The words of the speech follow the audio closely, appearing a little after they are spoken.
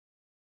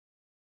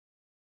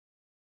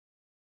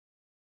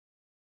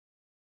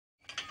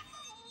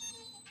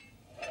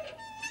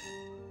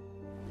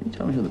you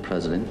tell me who the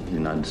president of the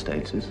United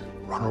States is?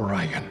 Ronald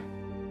Reagan.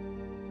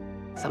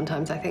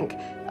 Sometimes I think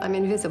I'm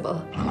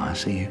invisible. Well, I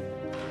see you.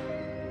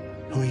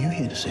 Who are you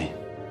here to see?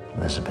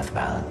 Elizabeth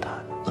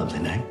Valentine. Lovely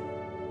name.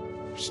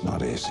 It's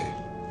not easy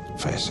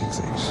facing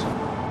things.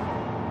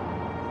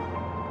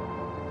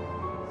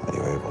 Are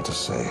you able to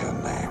say her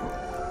name?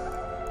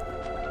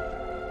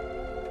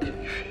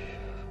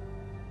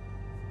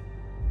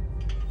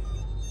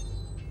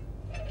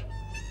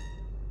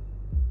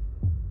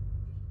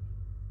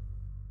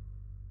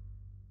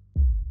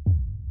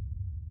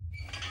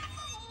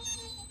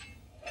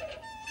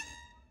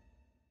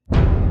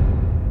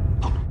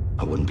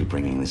 I wouldn't be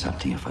bringing this up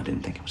to you if I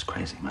didn't think it was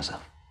crazy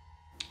myself.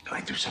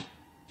 Going through some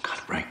kind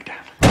of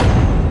breakdown.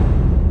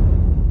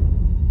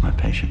 My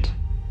patients.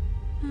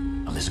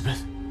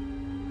 Elizabeth?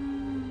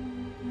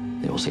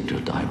 They all seem to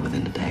have died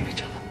within a day of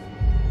each other.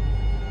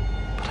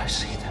 But I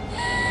see them.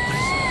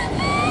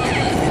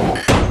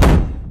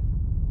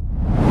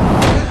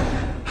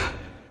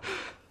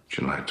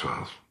 July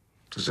 12th.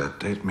 Does that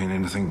date mean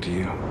anything to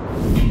you?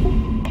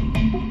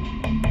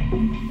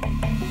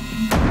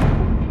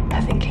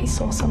 I think he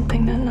saw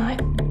something that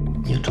night.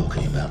 You're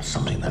talking about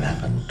something that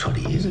happened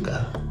 20 years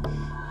ago.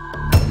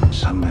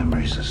 Some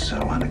memories are so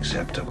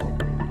unacceptable.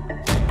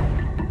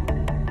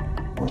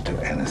 We'll do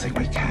anything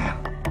we can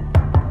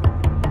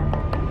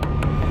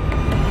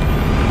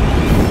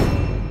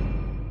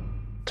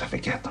to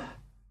forget them.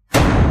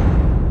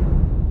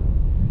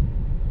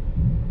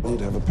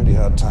 You'd have a pretty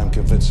hard time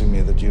convincing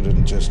me that you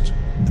didn't just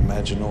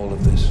imagine all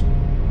of this.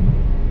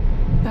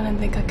 I don't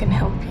think I can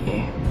help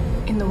you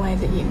in the way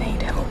that you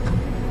need help.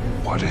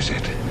 What is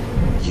it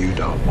you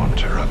don't want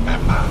to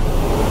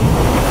remember?